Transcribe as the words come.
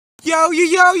Yo.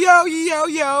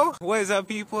 What is up,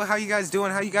 people? How you guys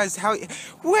doing? What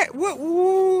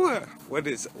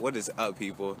is up,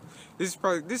 people? This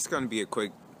is gonna be a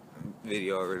quick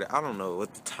video. I don't know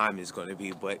what the time is gonna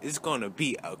be, but it's gonna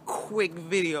be a quick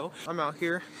video. I'm out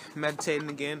here meditating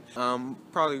again.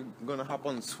 Probably gonna hop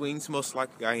on the swings, most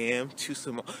likely I am, to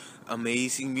some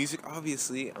amazing music,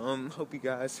 obviously. Hope you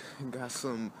guys got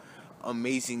some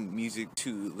amazing music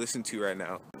to listen to right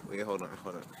now. Wait, hold on.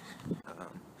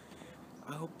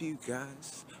 I hope you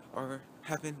guys are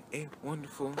having a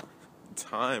wonderful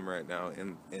time right now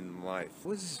in life.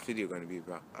 What is this video going to be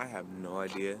about? I have no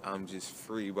idea. I'm just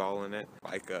free balling it,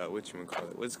 like what's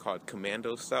it called,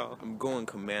 commando style. I'm going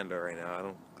commando right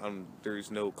now.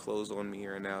 There's no clothes on me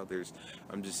right now.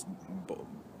 I'm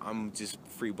just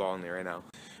free balling it right now.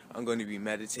 I'm going to be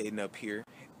meditating up here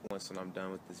once I'm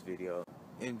done with this video.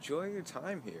 Enjoy your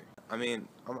time here. I mean,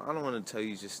 I don't want to tell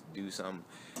you just do something.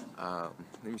 Let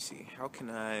me see. How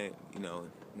can I,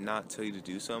 not tell you to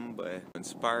do something, but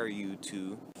inspire you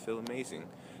to feel amazing?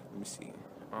 Let me see.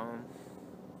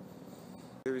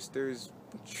 There's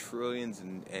trillions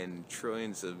and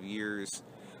trillions of years.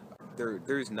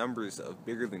 There's numbers of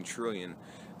bigger than trillion.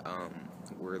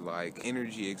 Where like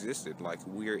energy existed, like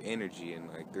we're energy, and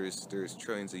like there's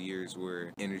trillions of years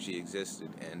where energy existed,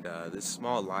 and this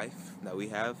small life that we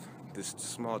have, this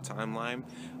small timeline,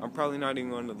 I'm probably not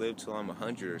even going to live till I'm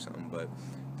 100 or something, but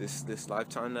this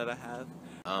lifetime that I have,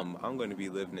 I'm going to be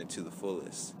living it to the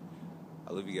fullest.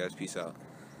 I love you guys. Peace out.